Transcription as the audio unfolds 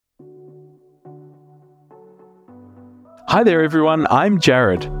Hi there, everyone. I'm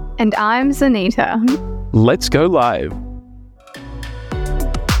Jared. And I'm Zanita. Let's go live.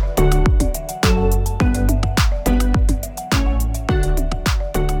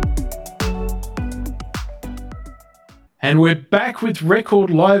 And we're back with Record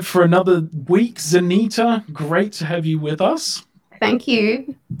Live for another week. Zanita, great to have you with us. Thank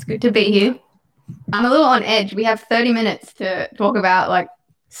you. It's good to be here. I'm a little on edge. We have 30 minutes to talk about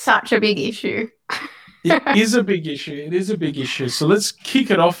such a big issue. It is a big issue. It is a big issue. So let's kick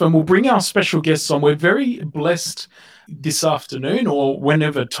it off and we'll bring our special guests on. We're very blessed this afternoon, or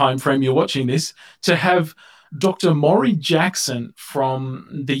whenever time frame you're watching this, to have Dr. Maury Jackson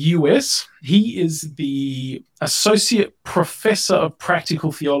from the US. He is the Associate Professor of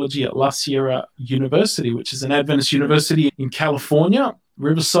Practical Theology at La Sierra University, which is an Adventist university in California,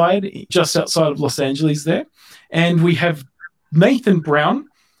 Riverside, just outside of Los Angeles there. And we have Nathan Brown.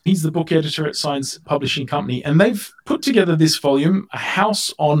 He's the book editor at Science Publishing Company. And they've put together this volume, A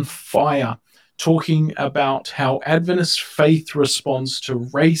House on Fire, talking about how Adventist faith responds to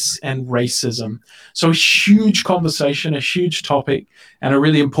race and racism. So a huge conversation, a huge topic, and a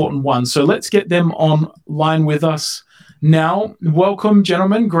really important one. So let's get them online with us now. Welcome,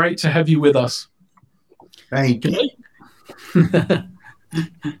 gentlemen. Great to have you with us. Thank you.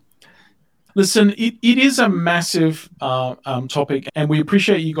 Listen, it is a massive topic, and we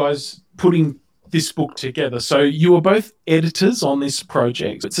appreciate you guys putting this book together. So you are both editors on this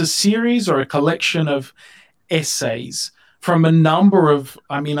project. It's a series or a collection of essays from a number of,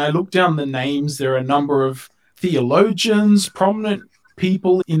 I looked down the names. There are a number of theologians, prominent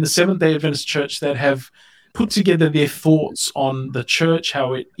people in the Seventh-day Adventist Church that have put together their thoughts on the church,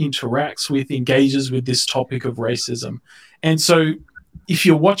 how it interacts with, engages with this topic of racism. And so if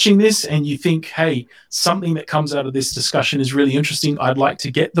you're watching this and you think, hey, something that comes out of this discussion is really interesting, I'd like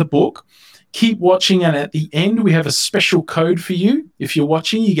to get the book, keep watching, and at the end we have a special code for you. If you're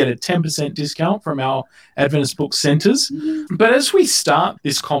watching, you get a 10% discount from our Adventist Book Centers. But as we start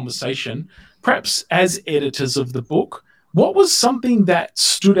this conversation, perhaps as editors of the book, what was something that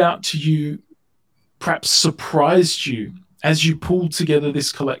stood out to you, perhaps surprised you, as you pulled together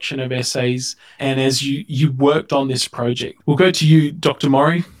this collection of essays and as you worked on this project? We'll go to you, Dr.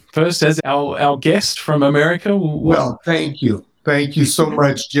 Maury, first, as our guest from America. Well, thank you. Thank you so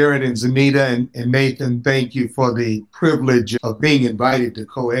much, Jared and Zanita and Nathan. Thank you for the privilege of being invited to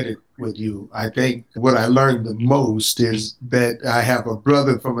co-edit with you. I think what I learned the most is that I have a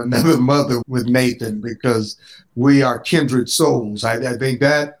brother from another mother with Nathan, because we are kindred souls. I think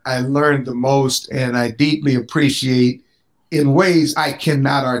that I learned the most, and I deeply appreciate in ways I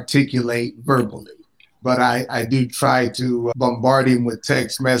cannot articulate verbally. But I do try to bombard him with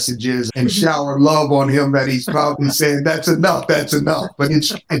text messages and shower love on him that he's probably saying, that's enough. But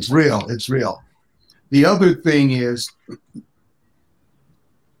it's real. It's real. The other thing is,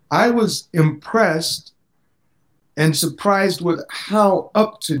 I was impressed and surprised with how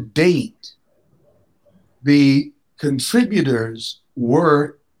up to date the contributors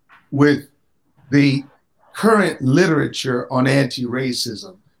were with the current literature on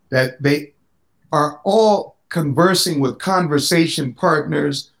anti-racism, that they are all conversing with conversation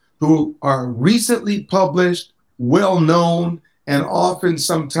partners who are recently published, well-known, and often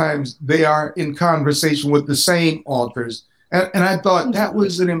sometimes they are in conversation with the same authors. And I thought that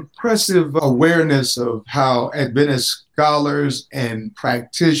was an impressive awareness of how Adventist scholars and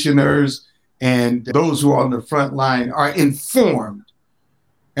practitioners and those who are on the front line are informed.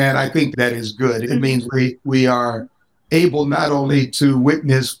 And I think that is good. It means we are able not only to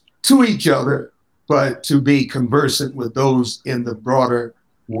witness to each other, but to be conversant with those in the broader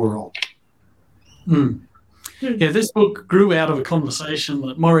world. Yeah, this book grew out of a conversation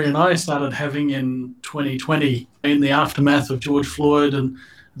that Maury and I started having in 2020 in the aftermath of George Floyd and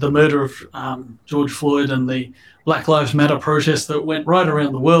the murder of George Floyd and the Black Lives Matter protests that went right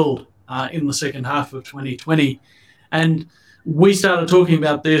around the world in the second half of 2020. And we started talking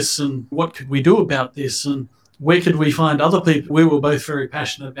about this and what could we do about this and where could we find other people. We were both very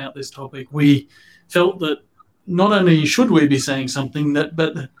passionate about this topic. We felt that not only should we be saying something,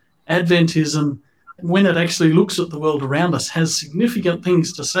 but Adventism, when it actually looks at the world around us, has significant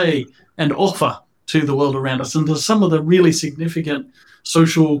things to say and offer to the world around us and to some of the really significant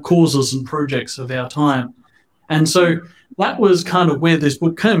social causes and projects of our time. And so that was kind of where this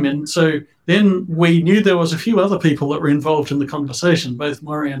book came in. So then we knew there was a few other people that were involved in the conversation. Both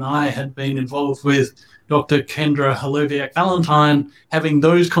Maury and I had been involved with Dr. Kendra Holoviak-Valentine, having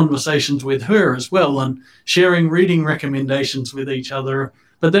those conversations with her as well and sharing reading recommendations with each other.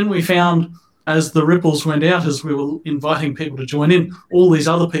 But then we found, as the ripples went out, as we were inviting people to join in, all these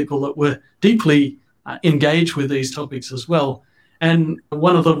other people that were deeply engage with these topics as well. And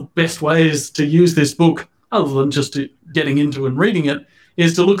one of the best ways to use this book, other than just getting into and reading it,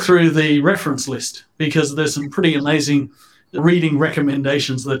 is to look through the reference list, because there's some pretty amazing reading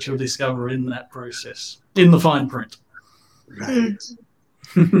recommendations that you'll discover in that process, in the fine print. Right.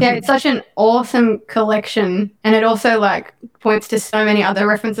 Yeah, it's such an awesome collection, and it also like points to so many other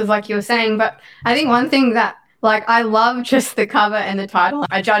references like you were saying. But I think one thing that like I love just the cover and the title.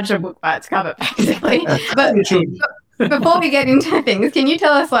 I judge a book by its cover basically. But before we get into things, can you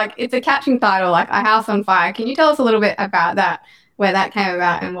tell us, like, it's a catching title, like A House on Fire. Can you tell us a little bit about that, where that came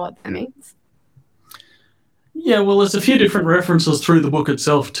about and what that means? Yeah, well, there's a few different references through the book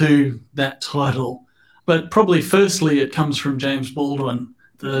itself to that title. But probably firstly, it comes from James Baldwin,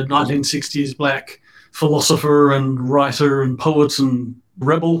 the 1960s black philosopher and writer and poet and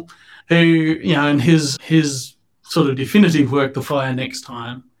rebel, who, you know, in his sort of definitive work, The Fire Next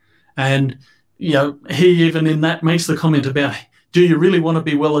Time, and, you know, he even in that makes the comment about, do you really want to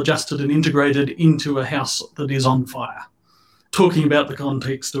be well adjusted and integrated into a house that is on fire? Talking about the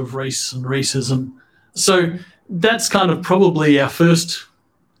context of race and racism. So that's kind of probably our first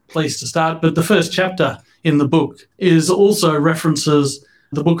place to start. But the first chapter in the book is also references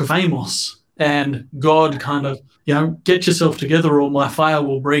the book of Amos, and God kind of, you know, get yourself together or my fire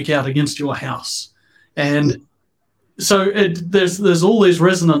will break out against your house. And so there's all these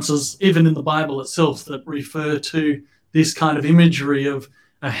resonances, even in the Bible itself, that refer to this kind of imagery of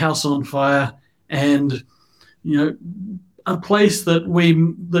a house on fire and, you know, a place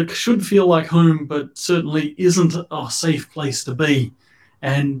that should feel like home, but certainly isn't a safe place to be.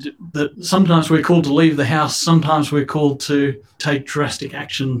 And that sometimes we're called to leave the house, sometimes we're called to take drastic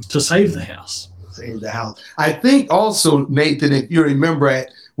action to save the house. Save the house. I think also, Nathan, if you remember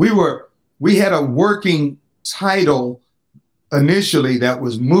it, we had a working title initially that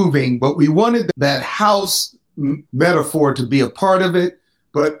was moving, but we wanted that house metaphor to be a part of it.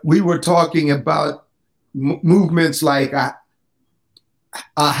 But we were talking about movements like a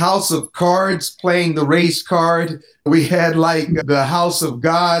house of cards, playing the race card. We had like the House of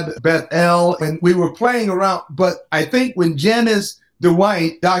God, Bethel, and we were playing around. But I think when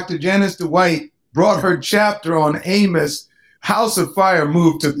Dr. Janice Dwight brought her chapter on Amos, House of Fire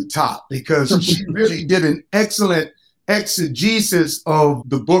moved to the top, because she really did an excellent exegesis of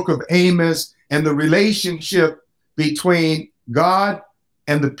the book of Amos and the relationship between God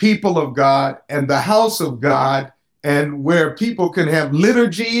and the people of God and the house of God, and where people can have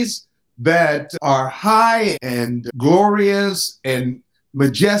liturgies that are high and glorious and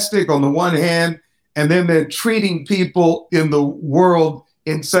majestic on the one hand, and then they're treating people in the world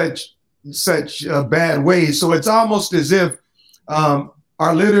in such bad ways. So it's almost as if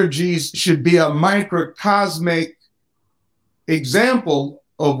our liturgies should be a microcosmic example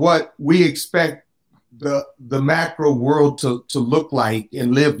of what we expect the macro world to look like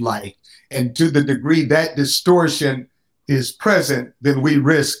and live like. And to the degree that distortion is present, then we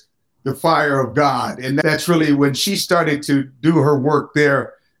risk the fire of God. And that's really when she started to do her work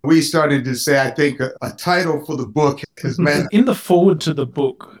there. We started to say, I think, a title for the book is In the foreword to the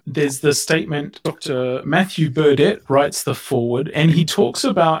book, there's the statement, Dr. Matthew Burdett writes the foreword, and he talks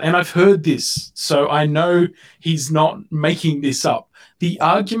about, and I've heard this, so I know he's not making this up, the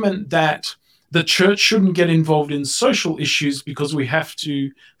argument that the church shouldn't get involved in social issues because we have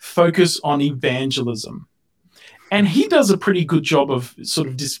to focus on evangelism. And he does a pretty good job of sort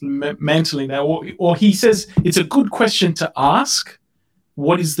of dismantling that, or he says it's a good question to ask.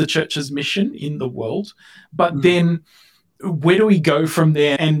 What is the church's mission in the world? But then where do we go from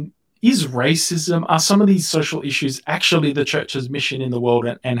there? And is racism, are some of these social issues actually the church's mission in the world,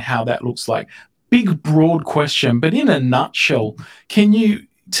 and how that looks like? Big, broad question. But in a nutshell, can you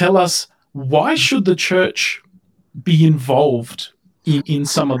tell us, why should the church be involved in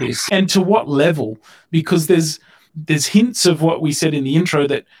some of this? And to what level? Because there's hints of what we said in the intro,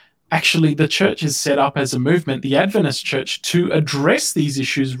 that actually the church is set up as a movement, the Adventist church, to address these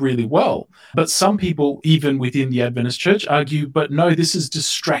issues really well. But some people, even within the Adventist church, argue, but no, this is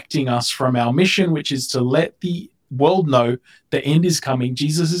distracting us from our mission, which is to let the world know the end is coming,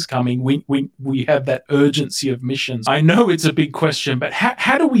 Jesus is coming. We have that urgency of missions. I know it's a big question, but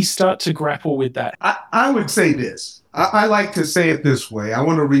how do we start to grapple with that? I would say this. I like to say it this way. I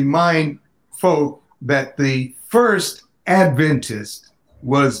want to remind folk that the first Adventist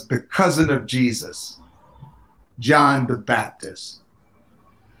was the cousin of Jesus, John the Baptist.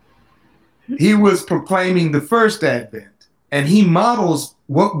 He was proclaiming the first Advent, and he models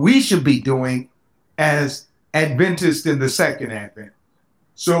what we should be doing as Adventists in the second Advent.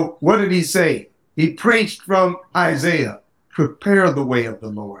 So what did he say? He preached from Isaiah, prepare the way of the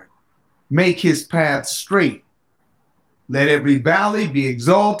Lord. make his path straight. Let every valley be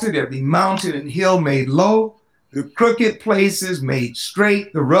exalted, every mountain and hill made low, the crooked places made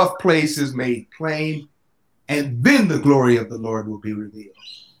straight, the rough places made plain, and then the glory of the Lord will be revealed.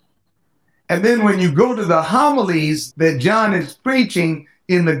 And then when you go to the homilies that John is preaching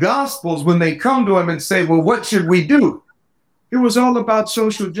in the Gospels, when they come to him and say, well, what should we do? It was all about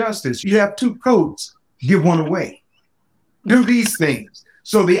social justice. You have 2 coats, give one away. Do these things.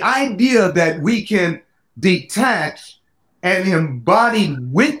 So the idea that we can detach an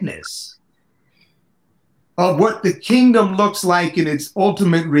embodied witness of what the kingdom looks like in its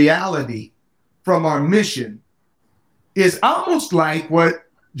ultimate reality from our mission is almost like what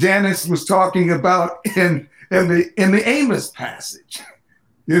Janice was talking about in the Amos passage.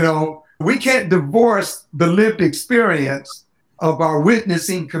 You know, we can't divorce the lived experience of our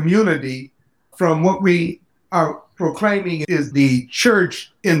witnessing community from what we are proclaiming is the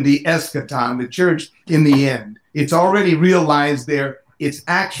church in the eschaton, the church in the end. It's already realized there, it's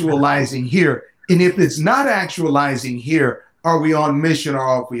actualizing here. And if it's not actualizing here, are we on mission or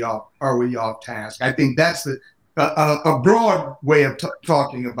are we off task? I think that's a broad way of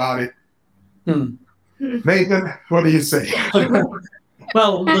talking about it. Nathan, what do you say?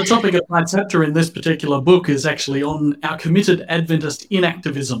 Well, the topic of my chapter in this particular book is actually on our committed Adventist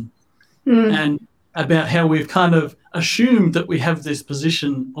inactivism and about how we've kind of assumed that we have this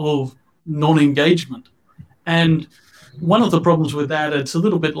position of non-engagement. And one of the problems with that, it's a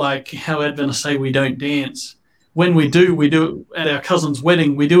little bit like how Adventists say we don't dance. When we do it at our cousin's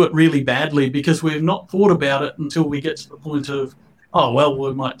wedding, we do it really badly because we've not thought about it until we get to the point of, oh, well,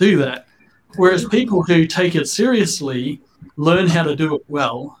 we might do that. Whereas people who take it seriously learn how to do it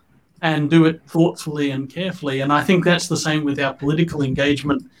well and do it thoughtfully and carefully. And I think that's the same with our political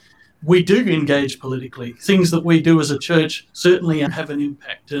engagement. We do engage politically. Things that we do as a church certainly have an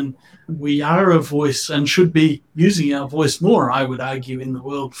impact, and we are a voice and should be using our voice more, I would argue, in the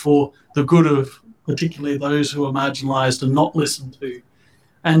world for the good of particularly those who are marginalised and not listened to.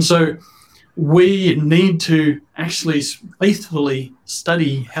 And so we need to actually faithfully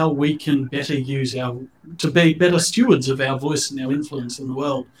study how we can better to be better stewards of our voice and our influence in the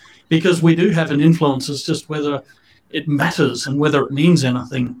world, because we do have an influence. It's just whether it matters and whether it means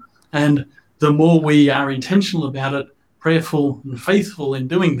anything. And the more we are intentional about it, prayerful and faithful in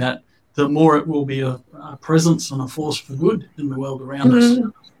doing that, the more it will be a presence and a force for good in the world around us.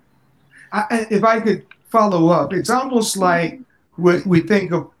 If I could follow up, it's almost like we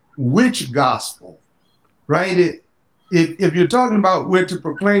think of which gospel, right? If you're talking about where to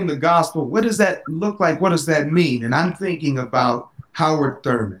proclaim the gospel, what does that look like? What does that mean? And I'm thinking about Howard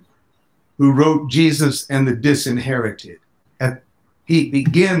Thurman, who wrote Jesus and the Disinherited. And he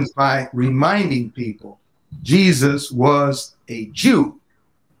begins by reminding people Jesus was a Jew.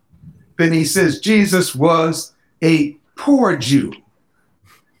 Then he says Jesus was a poor Jew.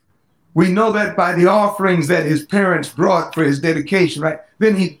 We know that by the offerings that his parents brought for his dedication, right?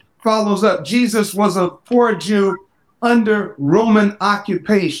 Then he follows up, Jesus was a poor Jew under Roman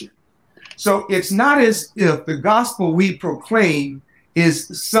occupation. So it's not as if the gospel we proclaim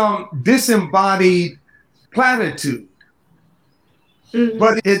is some disembodied platitude,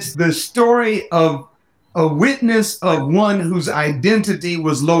 but it's the story of a witness of one whose identity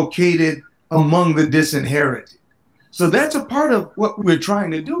was located among the disinherited. So that's a part of what we're trying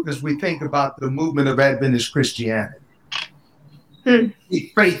to do as we think about the movement of Adventist Christianity.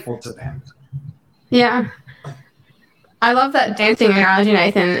 Be faithful to that. Yeah. I love that dancing analogy,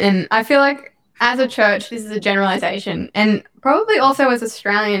 Nathan. And I feel like as a church, this is a generalization. And probably also as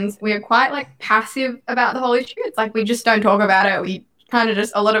Australians, we are quite passive about the whole issue. It's like we just don't talk about it. We kind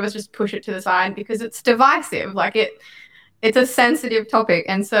of a lot of us just push it to the side because it's divisive. It's a sensitive topic.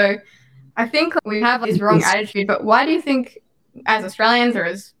 And so I think we have this wrong attitude. But why do you think as Australians or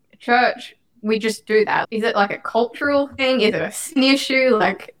as a church, we just do that? Is it a cultural thing? Is it a sin issue?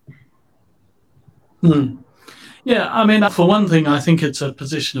 Yeah, I mean, for one thing, I think it's a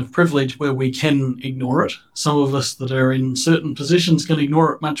position of privilege where we can ignore it. Some of us that are in certain positions can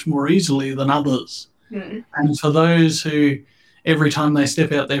ignore it much more easily than others. And for those who, every time they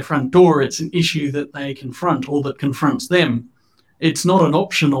step out their front door, it's an issue that they confront or that confronts them, it's not an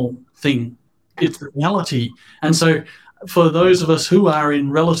optional thing. It's the reality. And so for those of us who are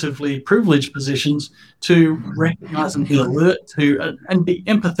in relatively privileged positions to recognize and be alert to and be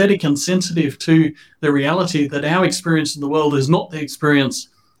empathetic and sensitive to the reality that our experience in the world is not the experience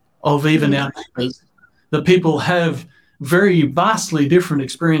of even our neighbours, that people have very vastly different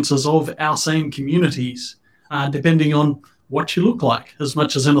experiences of our same communities, depending on what you look like as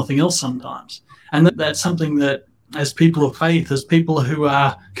much as anything else sometimes. And that's something that as people of faith, as people who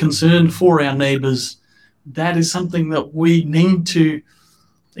are concerned for our neighbours, that is something that we need to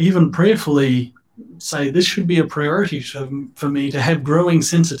even prayerfully say, this should be a priority for me, to have growing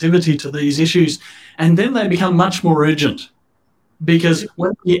sensitivity to these issues. And then they become much more urgent, because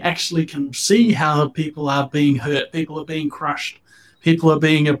when you actually can see how people are being hurt, people are being crushed, people are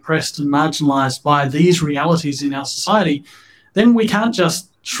being oppressed and marginalised by these realities in our society, then we can't just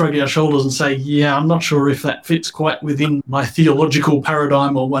shrug our shoulders and say, yeah, I'm not sure if that fits quite within my theological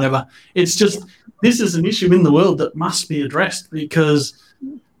paradigm or whatever. It's just, this is an issue in the world that must be addressed, because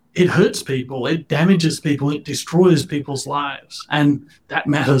it hurts people, it damages people, it destroys people's lives, and that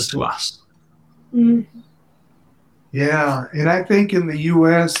matters to us. Mm. Yeah, and I think in the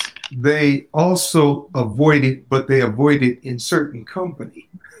U.S., they also avoid it, but they avoid it in certain company.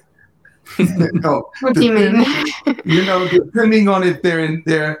 What do you mean? Depending on if they're in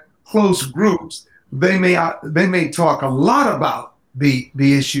their close groups, they may talk a lot about the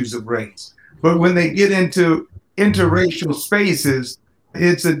issues of race. But when they get into interracial spaces,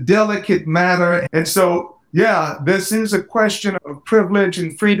 it's a delicate matter. And so, yeah, this is a question of privilege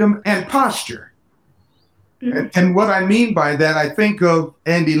and freedom and posture. And what I mean by that, I think of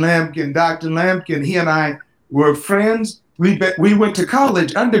Andy Lampkin, Dr. Lampkin. He and I were friends. We went to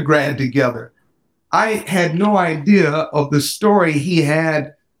college, undergrad together. I had no idea of the story he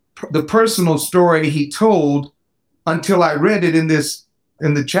had, the personal story he told, until I read it in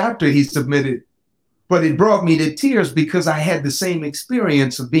the chapter he submitted. But it brought me to tears, because I had the same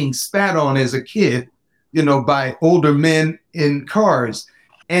experience of being spat on as a kid, by older men in cars.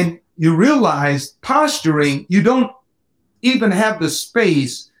 And you realize posturing, you don't even have the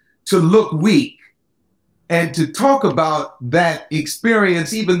space to look weak and to talk about that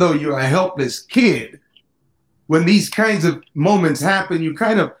experience, even though you're a helpless kid. When these kinds of moments happen, you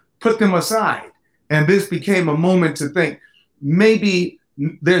kind of put them aside. And this became a moment to think, maybe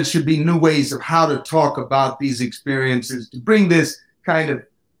there should be new ways of how to talk about these experiences, to bring this kind of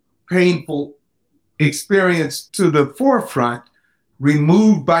painful experience to the forefront,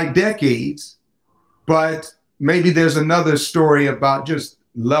 removed by decades. But maybe there's another story about just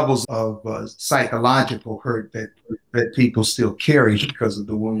levels of psychological hurt that people still carry because of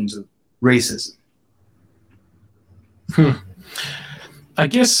the wounds of racism. I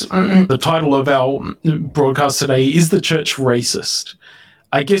guess the title of our broadcast today is The Church Racist?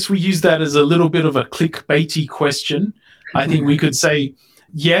 I guess we use that as a little bit of a clickbaity question. I think we could say,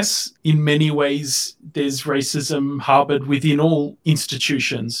 yes, in many ways, there's racism harbored within all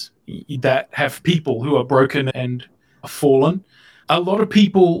institutions that have people who are broken and fallen. A lot of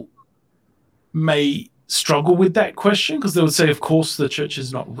people may struggle with that question, because they would say, of course, the church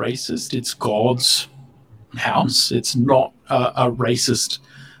is not racist. It's God's house. It's not a racist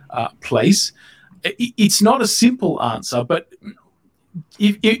place. It's not a simple answer, but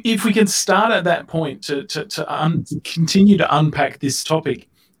if we can start at that point to continue to unpack this topic,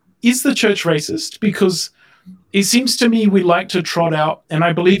 is the church racist? Because it seems to me we like to trot out, and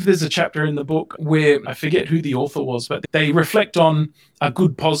I believe there's a chapter in the book where, I forget who the author was, but they reflect on a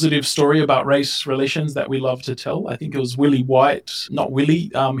good positive story about race relations that we love to tell. I think it was Willie White, not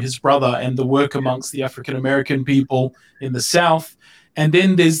Willie, his brother, and the work amongst the African-American people in the South. And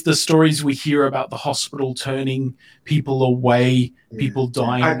then there's the stories we hear about the hospital turning people away, people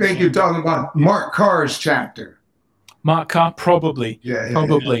dying. I think you're talking about Mark Carr's chapter. Mark Carr, probably. Yeah.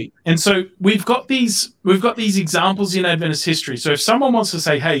 And so we've got these examples in Adventist history. So if someone wants to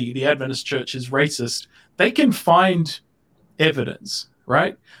say, hey, the Adventist church is racist, they can find evidence,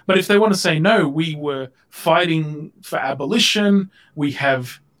 right? But if they want to say, no, we were fighting for abolition, we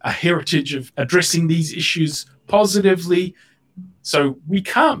have a heritage of addressing these issues positively, so we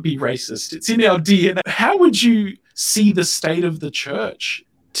can't be racist. It's in our DNA. How would you see the state of the church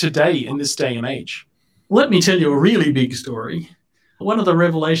today in this day and age? Let me tell you a really big story. One of the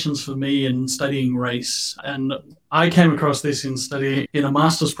revelations for me in studying race, and I came across this in studying in a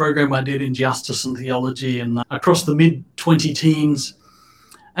master's program I did in justice and theology and across the mid-20-teens.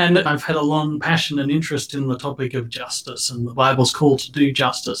 And I've had a long passion and interest in the topic of justice and the Bible's call to do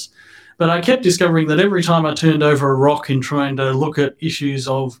justice. But I kept discovering that every time I turned over a rock in trying to look at issues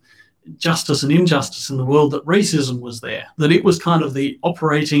of justice and injustice in the world, that racism was there, that it was kind of the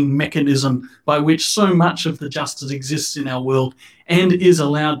operating mechanism by which so much of the justice exists in our world and is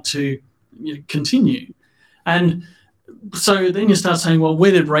allowed to continue. And so then you start saying, well,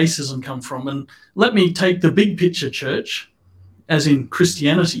 where did racism come from? And let me take the big picture church, as in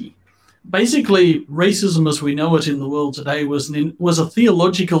Christianity. Basically, racism as we know it in the world today was a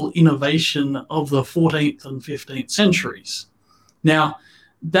theological innovation of the 14th and 15th centuries. Now,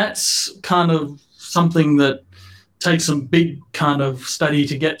 that's kind of something that takes some big kind of study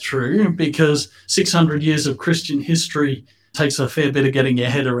to get through, because 600 years of Christian history takes a fair bit of getting your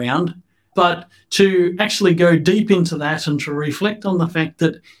head around. But to actually go deep into that and to reflect on the fact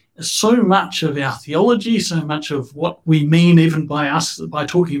that so much of our theology, so much of what we mean even by us, by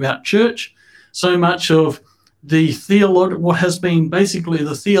talking about church, so much of what has been basically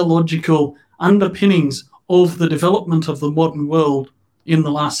the theological underpinnings of the development of the modern world in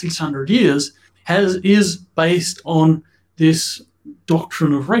the last 600 years is based on this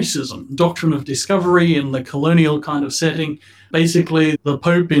doctrine of racism, doctrine of discovery in the colonial kind of setting. Basically, the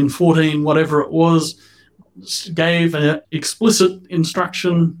Pope in 14, whatever it was, gave an explicit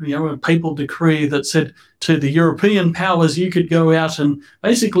instruction, a papal decree that said to the European powers, you could go out and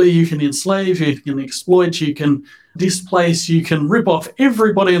basically you can enslave, you can exploit, you can displace, you can rip off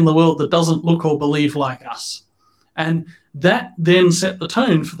everybody in the world that doesn't look or believe like us. And that then set the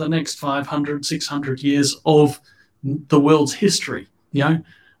tone for the next 500, 600 years of the world's history.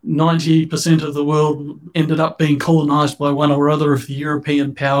 90% of the world ended up being colonized by one or other of the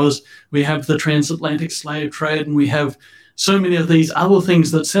European powers. We have the transatlantic slave trade, and we have so many of these other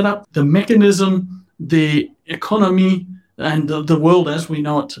things that set up the mechanism, the economy, and the world as we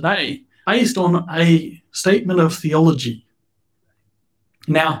know it today, based on a statement of theology.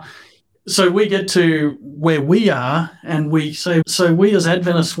 Now, so we get to where we are and we say, so we as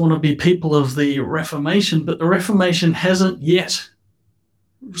Adventists want to be people of the Reformation, but the Reformation hasn't yet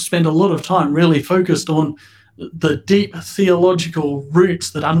spent a lot of time really focused on the deep theological roots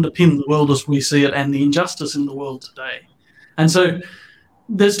that underpin the world as we see it and the injustice in the world today. And so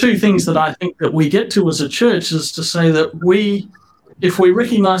there's two things that I think that we get to as a church, is to say that if we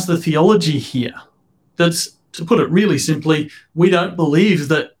recognize the theology here, that's, to put it really simply, we don't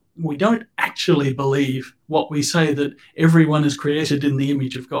actually believe what we say, that everyone is created in the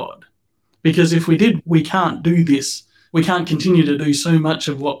image of God. Because if we did, we can't do this. We can't continue to do so much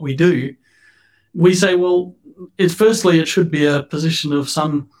of what we do. We say, well, it should be a position of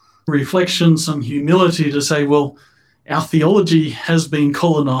some reflection, some humility to say, well, our theology has been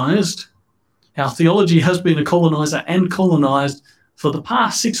colonized. Our theology has been a colonizer and colonized for the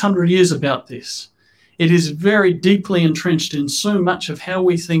past 600 years about this. It is very deeply entrenched in so much of how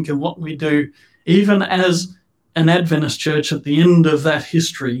we think and what we do, even as an Adventist church at the end of that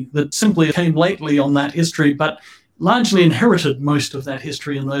history that simply came lately on that history, but largely inherited most of that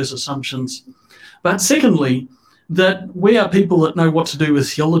history and those assumptions. But secondly, that we are people that know what to do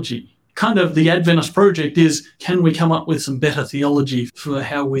with theology. Kind of the Adventist project is, can we come up with some better theology for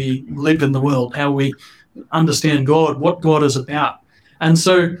how we live in the world, how we understand God, what God is about? And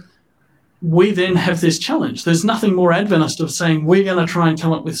so we then have this challenge. There's nothing more Adventist of saying we're going to try and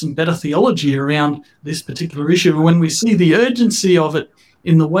come up with some better theology around this particular issue. When we see the urgency of it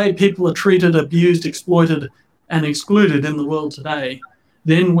in the way people are treated, abused, exploited, and excluded in the world today,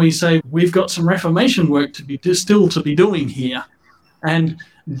 then we say we've got some Reformation work still to be doing here. And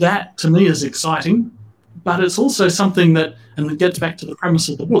that, to me, is exciting, but it's also something that, and it gets back to the premise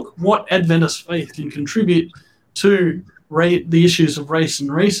of the book, what Adventist faith can contribute to the issues of race and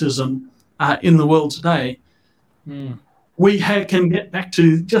racism in the world today. We can get back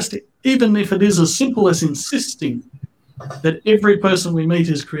to, just even if it is as simple as insisting that every person we meet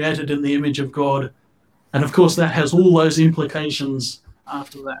is created in the image of God. And of course, that has all those implications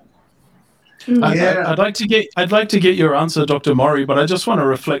after that. I'd like to get your answer, Dr. Maury, but I just want to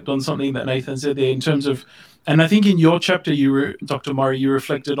reflect on something that Nathan said there in terms of, and I think in your chapter, Dr. Maury, you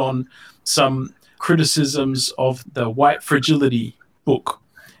reflected on some criticisms of the White Fragility book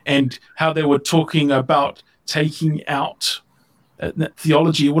and how they were talking about taking out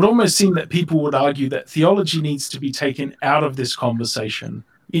theology. It would almost seem that people would argue that theology needs to be taken out of this conversation.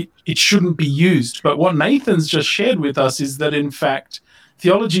 It shouldn't be used. But what Nathan's just shared with us is that, in fact,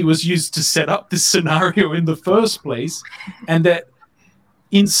 theology was used to set up this scenario in the first place, and that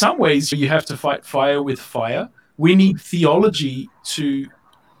in some ways you have to fight fire with fire. We need theology to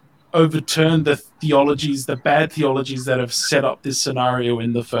overturn the bad theologies that have set up this scenario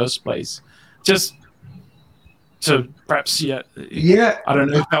in the first place. Just to perhaps, I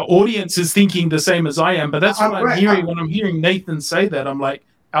don't know if our audience is thinking the same as I am, but that's what I'm hearing. When I'm hearing Nathan say that, I'm like,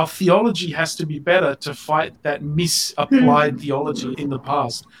 our theology has to be better to fight that misapplied theology in the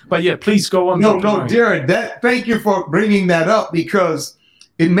past. But yeah, please go on. No, Darren, thank you for bringing that up, because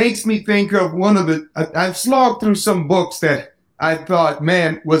it makes me think of I've slogged through some books that I thought,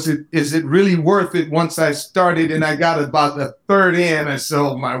 man, is it really worth it once I started, and I got about the third in or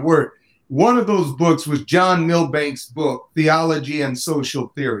so of my work. One of those books was John Milbank's book, Theology and Social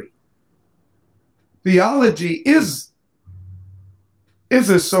Theory. Theology is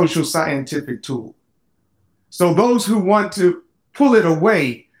a social scientific tool. So those who want to pull it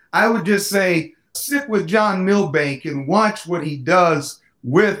away, I would just say, sit with John Milbank and watch what he does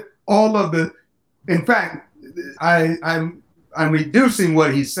with all of the, in fact, I'm reducing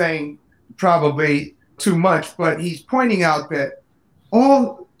what he's saying probably too much, but he's pointing out that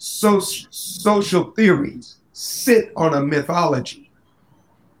all social theories sit on a mythology.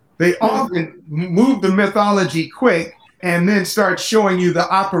 They often move the mythology quick and then start showing you the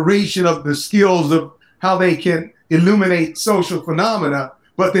operation of the skills of how they can illuminate social phenomena,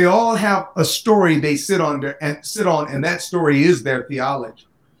 but they all have a story they sit on, and that story is their theology.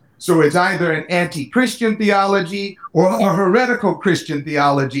 So it's either an anti-Christian theology or a heretical Christian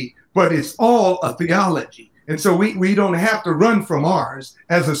theology, but it's all a theology. And so we don't have to run from ours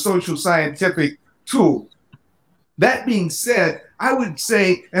as a social scientific tool. That being said, I would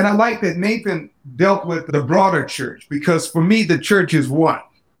say, and I like that Nathan dealt with the broader church, because for me, the church is one.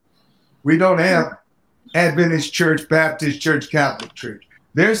 We don't have Adventist church, Baptist church, Catholic church.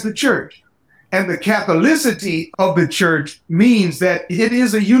 There's the church. And the Catholicity of the church means that it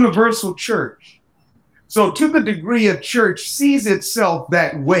is a universal church. So to the degree a church sees itself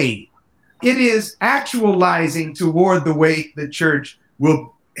that way, it is actualizing toward the way the church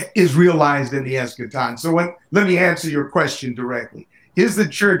is realized in the eschaton. So let me answer your question directly. Is the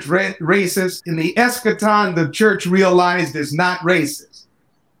church racist? In the eschaton, the church realized is not racist.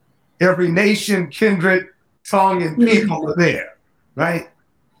 Every nation, kindred, tongue, and people are there, right?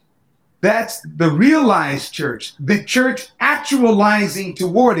 That's the realized church. The church actualizing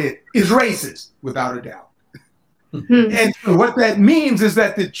toward it is racist, without a doubt. And what that means is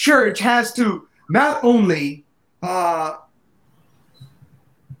that the church has to not only find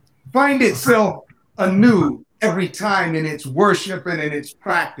itself anew every time in its worship and in its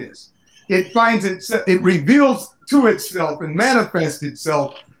practice. It reveals to itself and manifests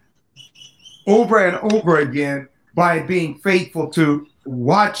itself over and over again by being faithful to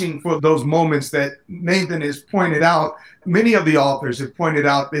watching for those moments that Nathan has pointed out. Many of the authors have pointed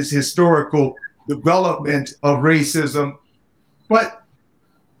out this historical development of racism. But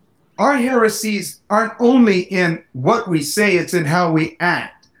our heresies aren't only in what we say, it's in how we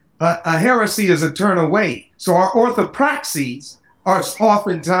act. A heresy is a turn away. So our orthopraxies are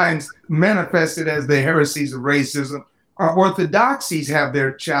oftentimes manifested as the heresies of racism. Our orthodoxies have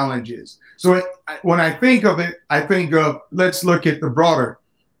their challenges. So when I think of it, I think of, let's look at the broader.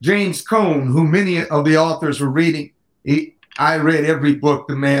 James Cone, who many of the authors were reading, I read every book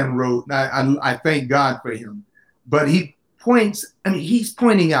the man wrote. I thank God for him. But he's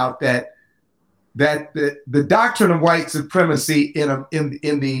pointing out that the doctrine of white supremacy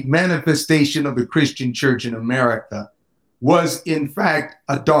in the manifestation of the Christian church in America was in fact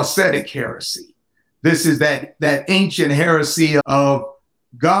a Docetic heresy. This is that ancient heresy of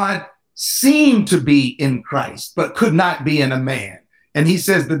God seemed to be in Christ, but could not be in a man. And he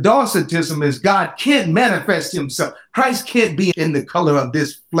says the Docetism is God can't manifest himself. Christ can't be in the color of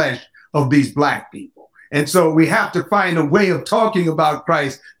this flesh of these black people. And so we have to find a way of talking about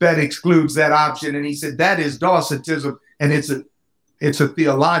Christ that excludes that option. And he said that is Docetism, and it's a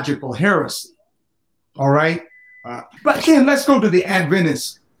theological heresy. All right. But then let's go to the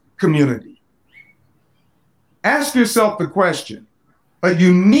Adventist community. Ask yourself the question, a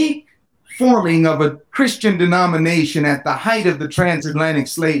unique forming of a Christian denomination at the height of the transatlantic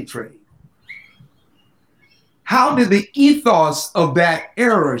slave trade. How did the ethos of that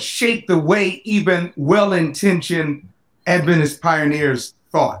era shape the way even well-intentioned Adventist pioneers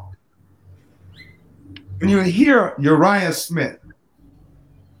thought? When you hear Uriah Smith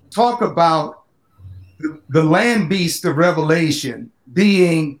talk about the land beast of Revelation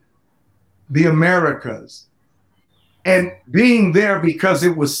being the Americas, and being there because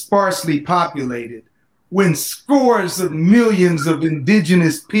it was sparsely populated, when scores of millions of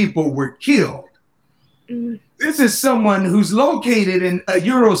indigenous people were killed. This is someone who's located in a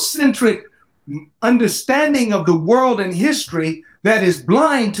Eurocentric understanding of the world and history that is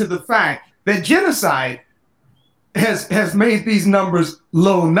blind to the fact that genocide has made these numbers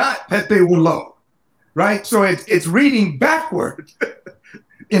low, not that they were low, right? So it's reading backward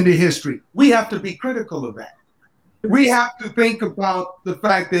into history. We have to be critical of that. We have to think about the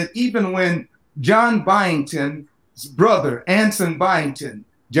fact that even when John Byington's brother, Anson Byington,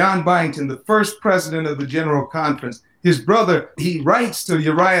 John Byington, the first president of the General Conference, his brother, he writes to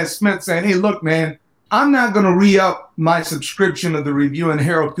Uriah Smith saying, hey, look, man, I'm not going to re-up my subscription of the Review and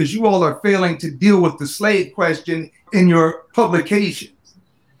Herald because you all are failing to deal with the slave question in your publications.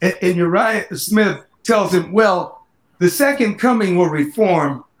 And Uriah Smith tells him, well, the second coming will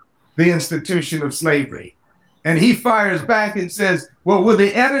reform the institution of slavery. And he fires back and says, well, will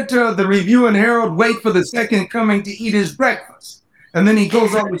the editor of the Review and Herald wait for the second coming to eat his breakfast? And then he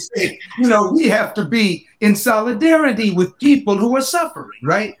goes on to say, we have to be in solidarity with people who are suffering,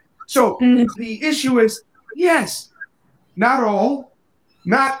 right? So the issue is, yes, not all,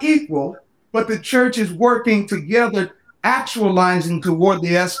 not equal, but the church is working together, actualizing toward the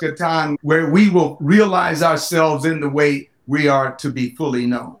eschaton where we will realize ourselves in the way we are to be fully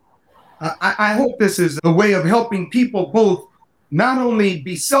known. I hope this is a way of helping people both not only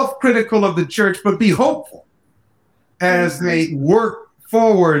be self-critical of the church, but be hopeful as they work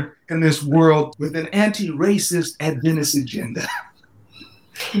forward in this world with an anti-racist Adventist agenda.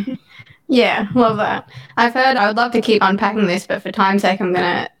 Yeah, love that. I would love to keep unpacking this, but for time's sake, I'm going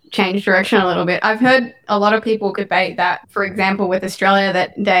to change direction a little bit. I've heard a lot of people debate that, for example, with Australia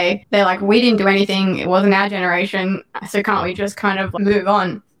that day, they're like, we didn't do anything. It wasn't our generation. So can't we just kind of move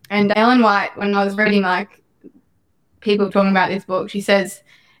on? And Ellen White, when I was reading like people talking about this book, she says,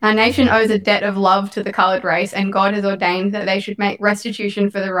 our nation owes a debt of love to the coloured race, and God has ordained that they should make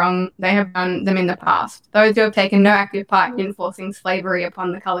restitution for the wrong they have done them in the past. Those who have taken no active part in enforcing slavery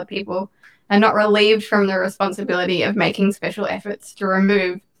upon the coloured people are not relieved from the responsibility of making special efforts to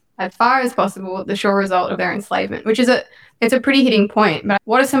remove, as far as possible, the sure result of their enslavement, which is it's a pretty hitting point. But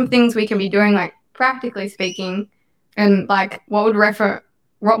what are some things we can be doing, like practically speaking, and like what would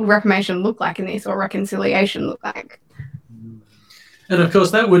reformation look like in this, or reconciliation look like? And of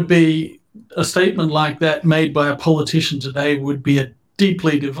course, that would be a statement like that made by a politician today would be a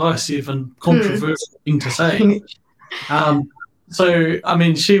deeply divisive and controversial thing to say. So, I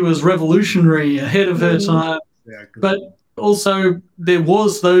mean, she was revolutionary, ahead of her time, but also there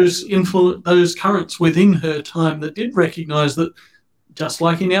was those currents within her time that did recognise that, just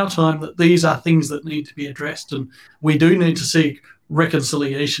like in our time, that these are things that need to be addressed, and we do need to seek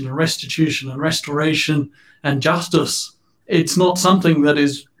reconciliation and restitution and restoration and justice. It's not something that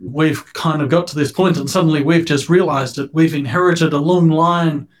we've kind of got to this point and suddenly we've just realised it. We've inherited a long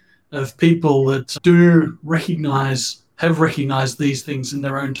line of people that have recognised these things in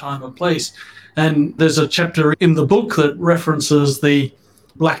their own time and place. And there's a chapter in the book that references the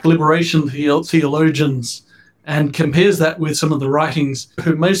Black liberation theologians and compares that with some of the writings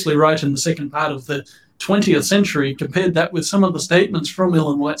who mostly write in the second part of the 20th century, compared that with some of the statements from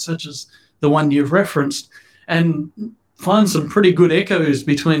Ellen White, such as the one you've referenced, and find some pretty good echoes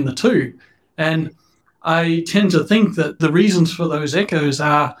between the two. And I tend to think that the reasons for those echoes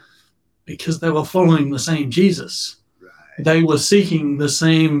are because they were following the same Jesus. Right. They were seeking the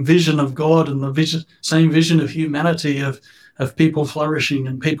same vision of God and the same vision of humanity, of people flourishing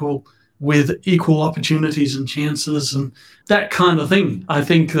and people with equal opportunities and chances and that kind of thing. I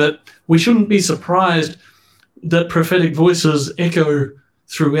think that we shouldn't be surprised that prophetic voices echo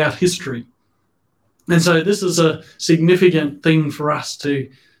throughout history. And so this is a significant thing for us to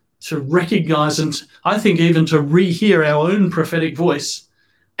recognise, and I think even to rehear our own prophetic voice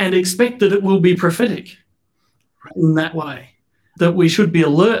and expect that it will be prophetic in that way, that we should be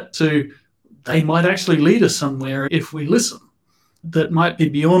alert to they might actually lead us somewhere if we listen, that might be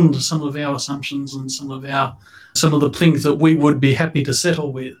beyond some of our assumptions and some of the things that we would be happy to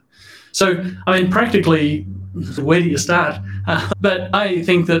settle with. So, I mean, practically, where do you start? But I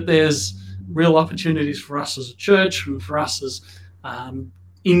think that there's real opportunities for us as a church and for us as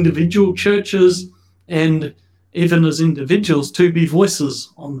individual churches and even as individuals to be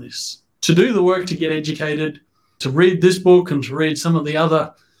voices on this, to do the work to get educated, to read this book and to read some of the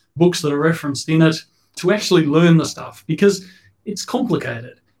other books that are referenced in it, to actually learn the stuff, because it's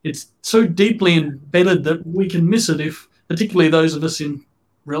complicated. It's so deeply embedded that we can miss it if, particularly those of us in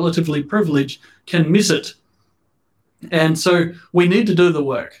relatively privilege, can miss it. And so we need to do the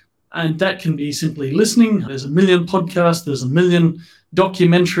work. And that can be simply listening. There's a million podcasts, there's a million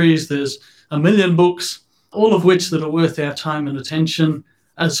documentaries, there's a million books, all of which that are worth our time and attention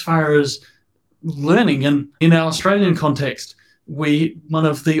as far as learning. And in our Australian context, one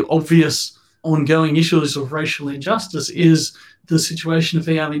of the obvious ongoing issues of racial injustice is the situation of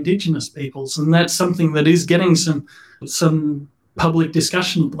our Indigenous peoples. And that's something that is getting some public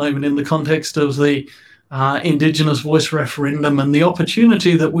discussion at the moment in the context of the Indigenous voice referendum and the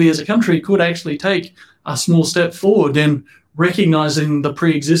opportunity that we as a country could actually take a small step forward in recognising the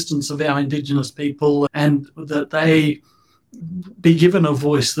pre-existence of our Indigenous people and that they be given a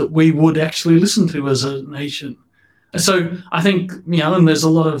voice that we would actually listen to as a nation. So I think, and there's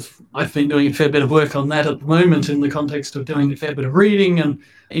I've been doing a fair bit of work on that at the moment in the context of doing a fair bit of reading and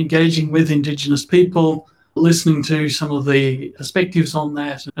engaging with Indigenous people, listening to some of the perspectives on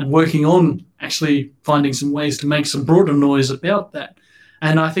that and working on actually finding some ways to make some broader noise about that.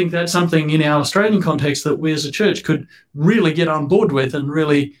 And I think that's something in our Australian context that we as a church could really get on board with and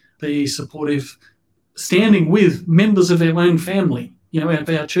really be supportive, standing with members of our own family, of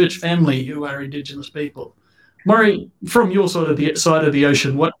our church family who are Indigenous people. Murray, from your side of the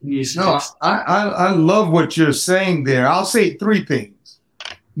ocean, what do you suggest? No, I love what you're saying there. I'll say three things.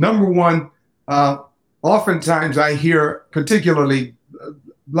 Number one, oftentimes I hear, particularly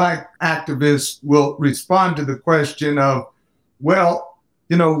Black activists will respond to the question of, well,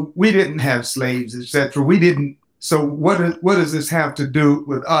 we didn't have slaves, etc. We didn't. So what does this have to do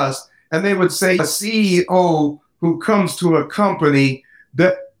with us? And they would say a CEO who comes to a company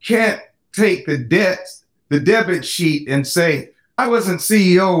that can't take the debit sheet and say, I wasn't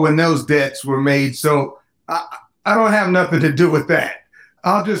CEO when those debts were made, so I don't have nothing to do with that.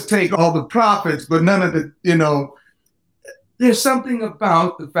 I'll just take all the profits, but none of the, there's something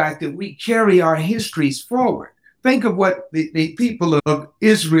about the fact that we carry our histories forward. Think of what the people of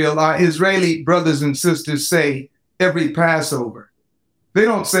Israel, our Israeli brothers and sisters, say every Passover. They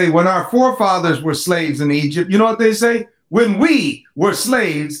don't say, when our forefathers were slaves in Egypt. You know what they say? When we were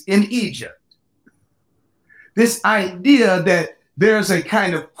slaves in Egypt. This idea that there's a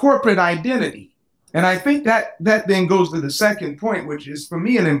kind of corporate identity. And I think that then goes to the second point, which is, for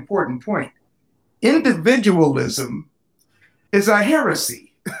me, an important point. Individualism is a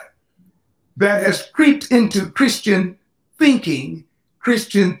heresy that has creeped into Christian thinking,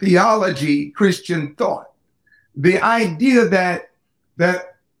 Christian theology, Christian thought. The idea that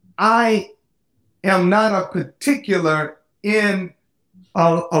I am not a particular in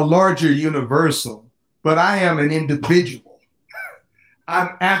a larger universal, but I am an individual.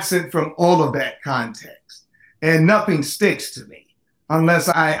 I'm absent from all of that context, and nothing sticks to me unless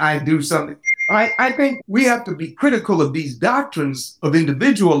I do something. I think we have to be critical of these doctrines of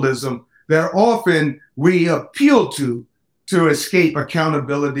individualism that often we appeal to escape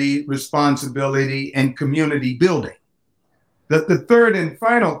accountability, responsibility, and community building. The third and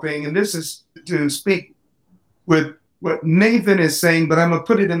final thing, and this is to speak with what Nathan is saying, but I'm going to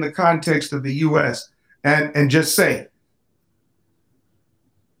put it in the context of the U.S. and just say,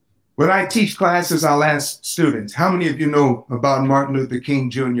 when I teach classes, I'll ask students, how many of you know about Martin Luther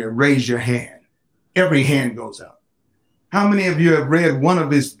King Jr.? Raise your hand. Every hand goes up. How many of you have read one of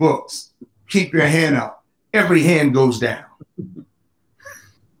his books? Keep your hand up. Every hand goes down.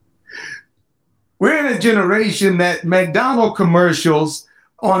 We're in a generation that McDonald's commercials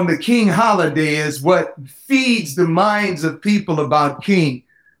on the King holiday is what feeds the minds of people about King.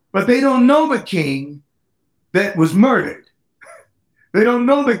 But they don't know the King that was murdered. They don't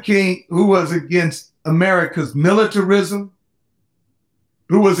know the King who was against America's militarism,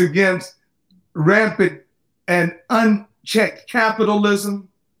 who was against rampant and unchecked capitalism,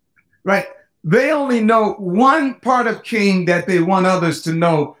 right? They only know one part of King that they want others to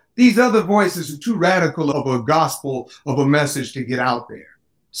know. These other voices are too radical of a gospel, of a message to get out there.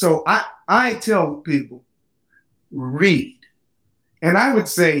 So I tell people, read. And I would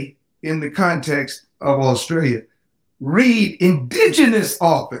say, in the context of Australia, read Indigenous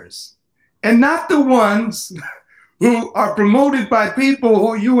authors, and not the ones who are promoted by people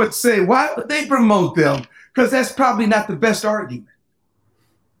who you would say, why would they promote them? Because that's probably not the best argument.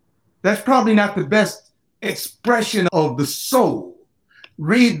 That's probably not the best expression of the soul.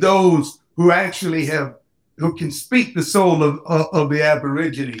 Read those who actually who can speak the soul of the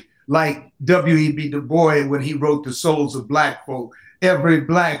Aborigine, like W.E.B. Du Bois when he wrote The Souls of Black Folk. Every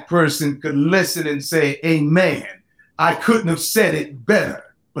Black person could listen and say, amen. I couldn't have said it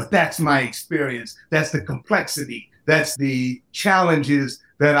better, but that's my experience. That's the complexity. That's the challenges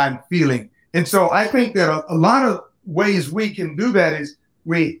that I'm feeling. And so I think that a lot of ways we can do that is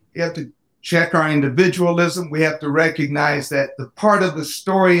we have to check our individualism. We have to recognize that the part of the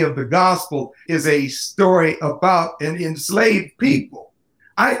story of the gospel is a story about an enslaved people.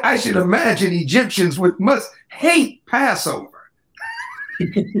 I should imagine Egyptians must hate Passover.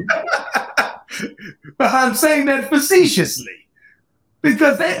 I'm saying that facetiously,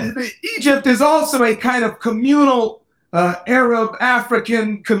 because Egypt is also a kind of communal Arab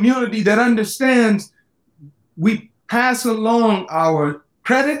African community that understands we pass along our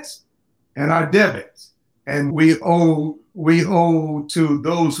credits and our debits, and we owe to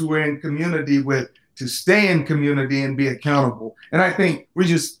those who we're in community with to stay in community and be accountable. And I think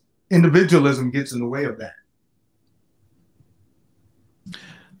individualism gets in the way of that.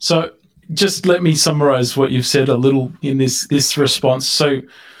 So just let me summarize what you've said a little in this response. So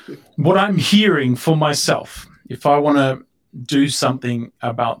what I'm hearing for myself, if I want to do something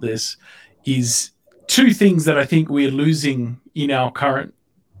about this, is two things that I think we're losing in our current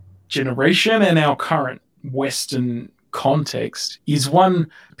generation and our current Western context is one,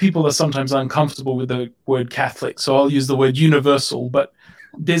 people are sometimes uncomfortable with the word Catholic, so I'll use the word universal, but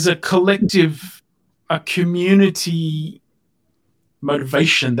there's a collective, a community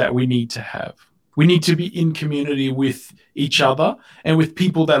motivation that we need to have. We need to be in community with each other and with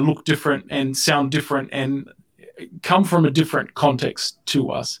people that look different and sound different and come from a different context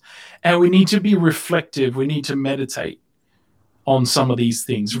to us. And we need to be reflective. We need to meditate on some of these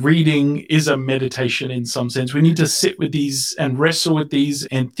things. Reading is a meditation in some sense. We need to sit with these and wrestle with these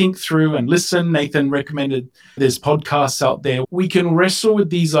and think through and listen. Nathan recommended there's podcasts out there. We can wrestle with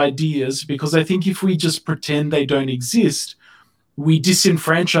these ideas, because I think if we just pretend they don't exist, we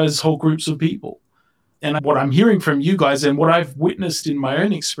disenfranchise whole groups of people. And what I'm hearing from you guys and what I've witnessed in my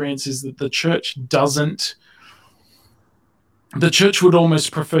own experience is that the church would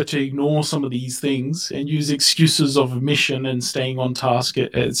almost prefer to ignore some of these things and use excuses of mission and staying on task,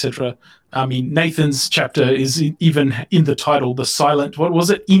 etc. I mean, Nathan's chapter is even in the title, the silent, what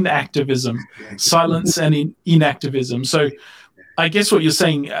was it? Inactivism, silence and inactivism. So I guess what you're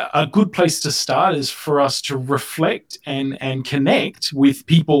saying, a good place to start is for us to reflect and connect with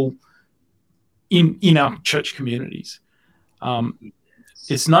people in our church communities.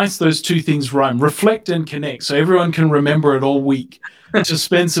 It's nice those two things rhyme, reflect and connect, so everyone can remember it all week to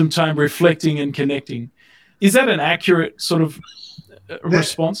spend some time reflecting and connecting. Is that an accurate sort of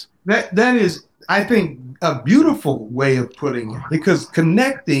response? That is, I think, a beautiful way of putting it, because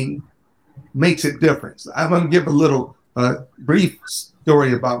connecting makes a difference. I'm going to give a little brief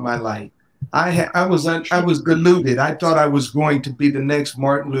story about my life. I was deluded. I thought I was going to be the next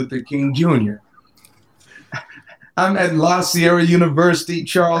Martin Luther King Jr. I'm at La Sierra University.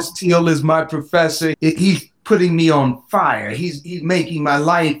 Charles Teal is my professor. He's putting me on fire. He's making my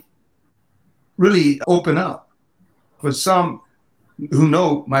life really open up. For some who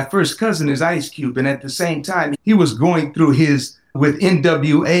know, my first cousin is Ice Cube, and at the same time, he was going through with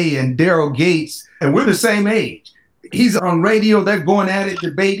NWA and Daryl Gates, and we're the same age. He's on radio, they're going at it,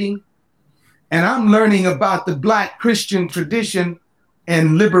 debating, and I'm learning about the Black Christian tradition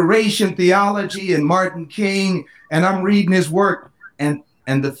and liberation theology and Martin King, and I'm reading his work. And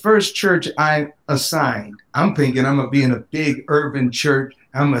the first church I assigned, I'm thinking I'm going to be in a big urban church.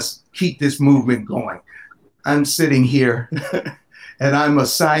 I must keep this movement going. I'm sitting here and I'm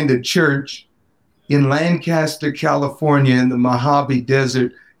assigned a church in Lancaster, California, in the Mojave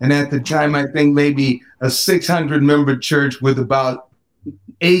Desert. And at the time, I think maybe a 600-member church with about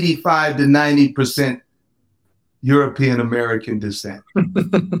 85 to 90% European American descent.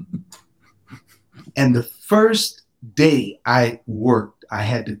 And the first day I worked, I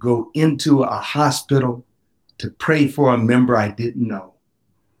had to go into a hospital to pray for a member I didn't know.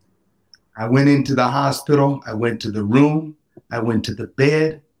 I went into the hospital, I went to the room, I went to the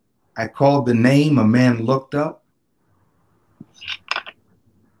bed, I called the name, a man looked up,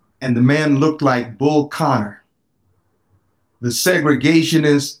 and the man looked like Bull Connor, the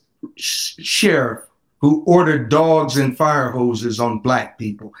segregationist sheriff who ordered dogs and fire hoses on Black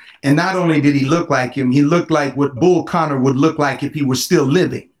people. And not only did he look like him, he looked like what Bull Connor would look like if he were still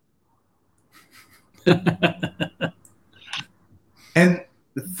living. And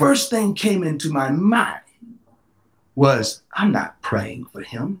the first thing came into my mind was, I'm not praying for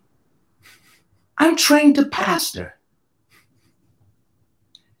him. I'm trained to pastor.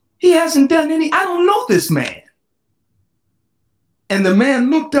 He hasn't done I don't know this man. And the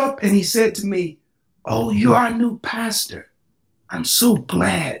man looked up and he said to me, "Oh, you are a new pastor. I'm so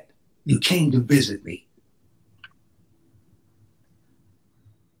glad you came to visit me."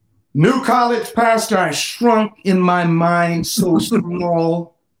 New college pastor, I shrunk in my mind so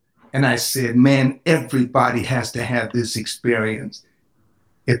small. And I said, man, everybody has to have this experience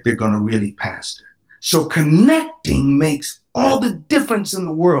if they're going to really pastor. So connecting makes all the difference in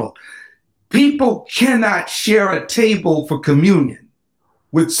the world. People cannot share a table for communion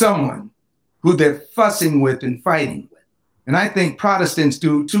with someone who they're fussing with and fighting with. And I think Protestants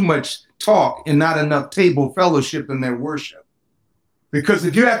do too much talk and not enough table fellowship in their worship. Because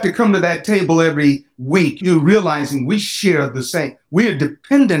if you have to come to that table every week, you're realizing we share the same. We are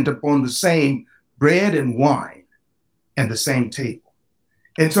dependent upon the same bread and wine and the same table.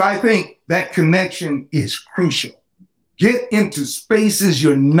 And so I think that connection is crucial. Get into spaces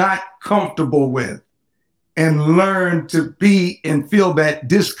you're not comfortable with and learn to be and feel that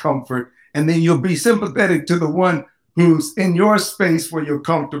discomfort. And then you'll be sympathetic to the one who's in your space where you're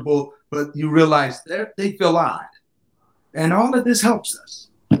comfortable, but you realize they feel odd. And all of this helps us.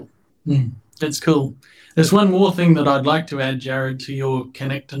 That's cool. There's one more thing that I'd like to add, Jared, to your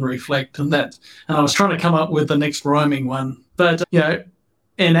connect and reflect, and I was trying to come up with the next rhyming one. But,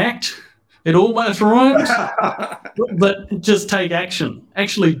 enact, It almost rhymes. But just take action.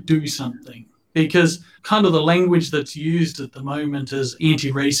 Actually do something. Because kind of the language that's used at the moment is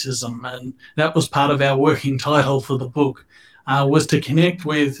anti-racism, and that was part of our working title for the book, was to connect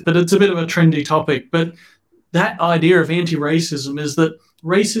with, but it's a bit of a trendy topic, but that idea of anti-racism is that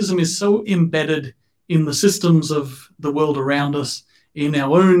racism is so embedded in the systems of the world around us, in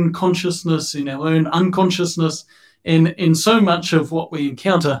our own consciousness, in our own unconsciousness, in so much of what we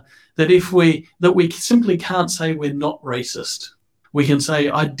encounter, that we simply can't say we're not racist. We can say,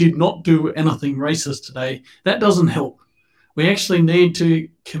 I did not do anything racist today. That doesn't help. We actually need to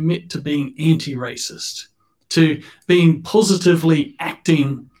commit to being anti-racist, to being positively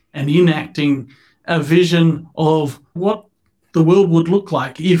acting and enacting a vision of what the world would look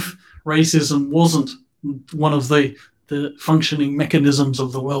like if racism wasn't one of the functioning mechanisms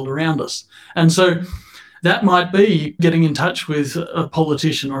of the world around us. And so that might be getting in touch with a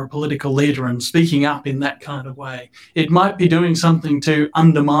politician or a political leader and speaking up in that kind of way. It might be doing something to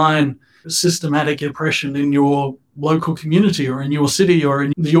undermine systematic oppression in your local community or in your city or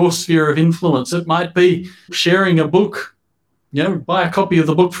in your sphere of influence. It might be sharing a book, buy a copy of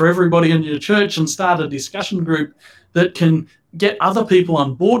the book for everybody in your church and start a discussion group that can get other people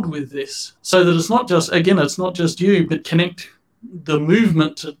on board with this, so that it's not just you, but connect the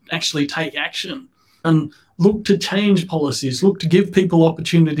movement to actually take action and look to change policies, look to give people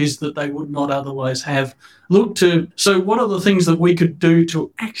opportunities that they would not otherwise have. So what are the things that we could do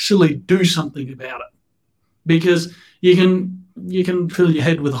to actually do something about it? Because you can fill your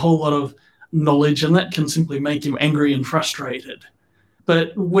head with a whole lot of knowledge, and that can simply make you angry and frustrated.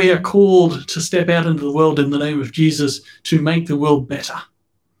 But we are called to step out into the world in the name of Jesus to make the world better.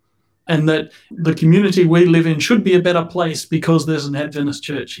 And that the community we live in should be a better place because there's an Adventist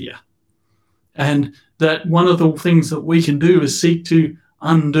church here. And that one of the things that we can do is seek to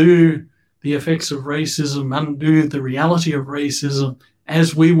undo the effects of racism, undo the reality of racism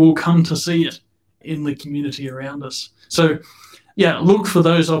as we will come to see it in the community around us. So, look for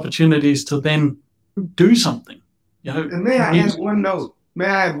those opportunities to then do something. And may I add one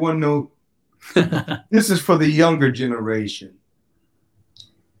note? This is for the younger generation.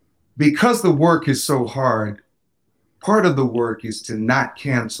 Because the work is so hard, part of the work is to not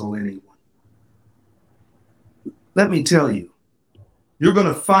cancel anyone. Let me tell you, you're going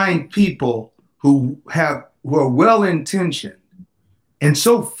to find people who are well-intentioned and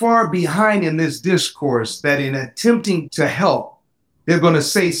so far behind in this discourse that in attempting to help, they're going to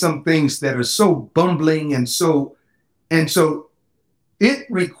say some things that are so bumbling and so it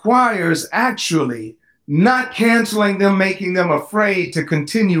requires actually not canceling them, making them afraid to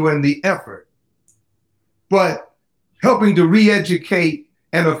continue in the effort, but helping to re-educate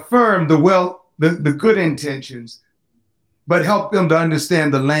and affirm the good intentions, but help them to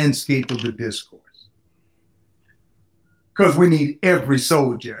understand the landscape of the discourse. Because we need every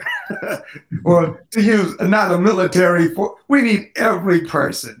soldier, or to use not a military force, we need every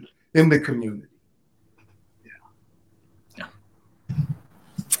person in the community.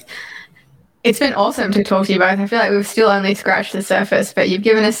 It's been awesome to talk to you both. I feel like we've still only scratched the surface, but you've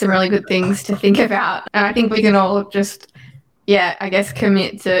given us some really good things to think about. And I think we can all just,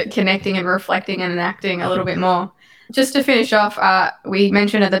 commit to connecting and reflecting and enacting a little bit more. Just to finish off, we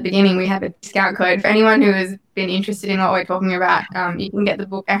mentioned at the beginning we have a discount code. For anyone who has been interested in what we're talking about, you can get the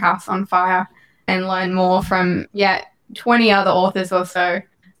book A House on Fire and learn more from, 20 other authors or so.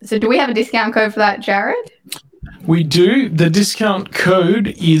 So do we have a discount code for that, Jared? We do. The discount code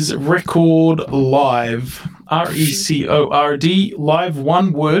is Record Live, RECORD, live,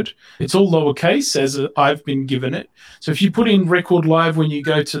 one word. It's all lowercase, as I've been given it. So if you put in Record Live when you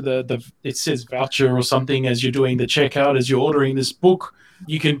go to it says voucher or something as you're doing the checkout, as you're ordering this book,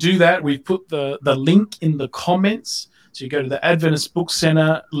 you can do that. We've put the link in the comments. So you go to the Adventist Book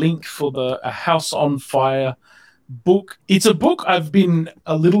Center link for the A House on Fire book. It's a book I've been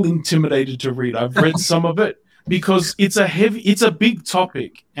a little intimidated to read. I've read some of it because it's a big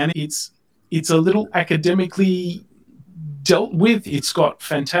topic, and it's a little academically dealt with. It's got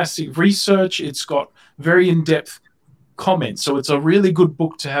fantastic research. It's got very in-depth comments. So it's a really good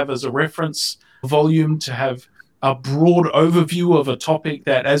book to have as a reference volume, to have a broad overview of a topic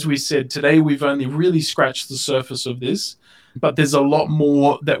that, as we said today, we've only really scratched the surface of this, but there's a lot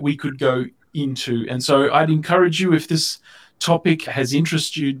more that we could go into. And so I'd encourage you, if this topic has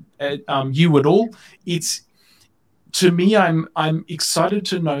interested you at all, to me, I'm excited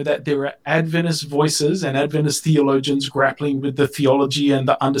to know that there are Adventist voices and Adventist theologians grappling with the theology and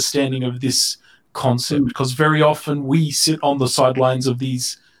the understanding of this concept, because very often we sit on the sidelines of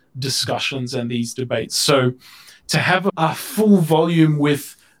these discussions and these debates. So to have a full volume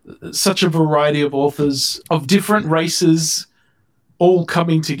with such a variety of authors of different races all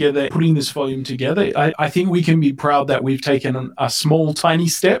coming together, putting this volume together. I think we can be proud that we've taken a small, tiny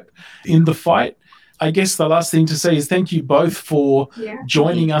step in the fight. I guess the last thing to say is thank you both for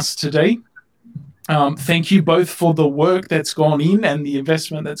joining us today. Thank you both for the work that's gone in and the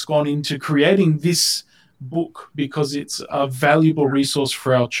investment that's gone into creating this book, because it's a valuable resource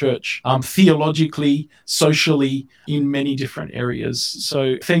for our church, theologically, socially, in many different areas.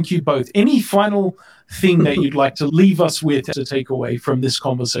 So thank you both. Any final thing that you'd like to leave us with to take away from this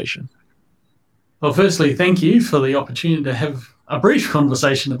conversation? Well, firstly, thank you for the opportunity to have a brief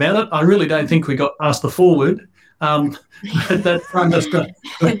conversation about it. I really don't think we got past the foreword. That kind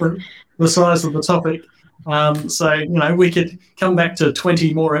of the size of the topic. So, we could come back to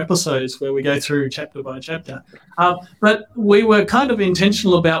 20 more episodes where we go through chapter by chapter. But we were kind of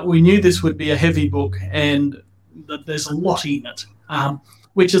intentional about, we knew this would be a heavy book and that there's a lot in it,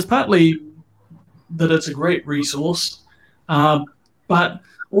 which is partly that it's a great resource, but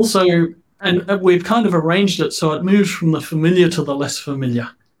also, and we've kind of arranged it so it moves from the familiar to the less familiar.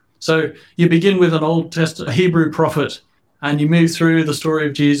 So you begin with an Old Testament Hebrew prophet, and you move through the story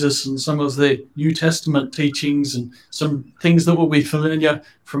of Jesus and some of the New Testament teachings and some things that will be familiar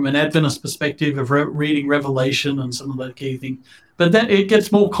from an Adventist perspective of reading Revelation and some of the key things. But then it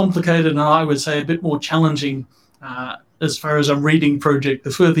gets more complicated and I would say a bit more challenging as far as a reading project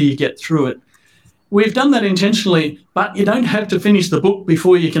the further you get through it. We've done that intentionally, but you don't have to finish the book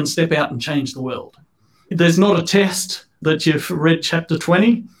before you can step out and change the world. There's not a test that you've read chapter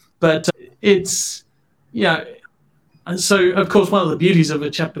 20, but it's, so, of course, one of the beauties of a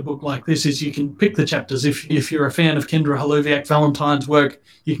chapter book like this is you can pick the chapters. If you're a fan of Kendra Haloviak-Valentine's work,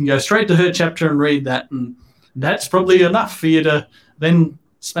 you can go straight to her chapter and read that, and that's probably enough for you to then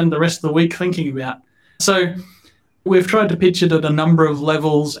spend the rest of the week thinking about. So we've tried to pitch it at a number of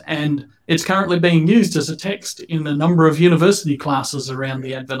levels, and it's currently being used as a text in a number of university classes around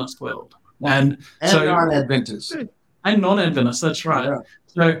the Adventist world. And non-Adventists. And non-Adventists, that's right. Yeah.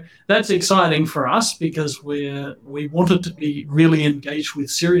 So that's exciting for us because we wanted to be really engaged with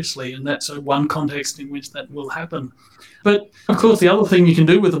seriously, and that's one context in which that will happen. But, of course, the other thing you can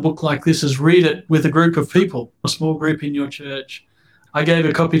do with a book like this is read it with a group of people, a small group in your church. I gave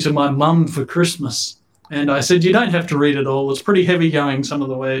a copy to my mum for Christmas, and I said, you don't have to read it all. It's pretty heavy going some of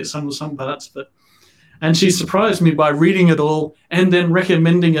the way, some parts. And she surprised me by reading it all and then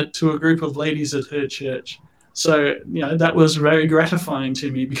recommending it to a group of ladies at her church. So, that was very gratifying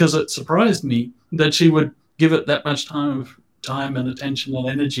to me because it surprised me that she would give it that much time and attention and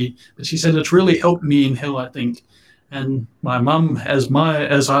energy. But she said it's really helped me in hell, I think. And my mum, as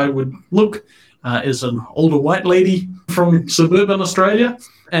I would look, is an older white lady from suburban Australia,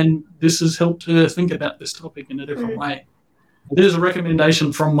 and this has helped her think about this topic in a different way. There's a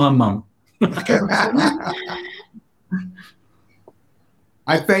recommendation from my mum.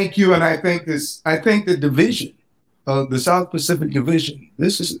 I thank you, and I think the division, the South Pacific Division,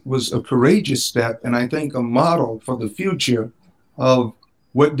 was a courageous step, and I think a model for the future of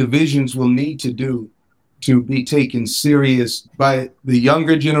what divisions will need to do to be taken serious by the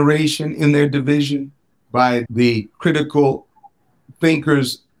younger generation in their division, by the critical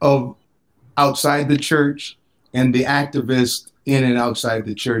thinkers of outside the church, and the activists in and outside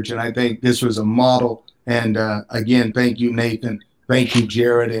the church. And I think this was a model. And again, thank you, Nathan. Thank you,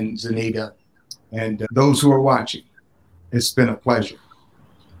 Jared and Zanita, and those who are watching. It's been a pleasure.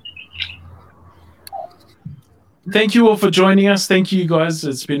 Thank you all for joining us. Thank you, guys.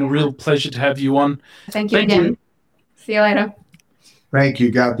 It's been a real pleasure to have you on. Thank you again. See you later. Thank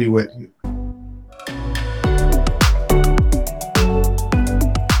you. God be with you.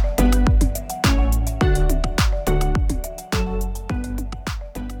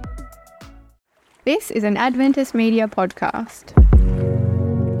 This is an Adventist Media podcast.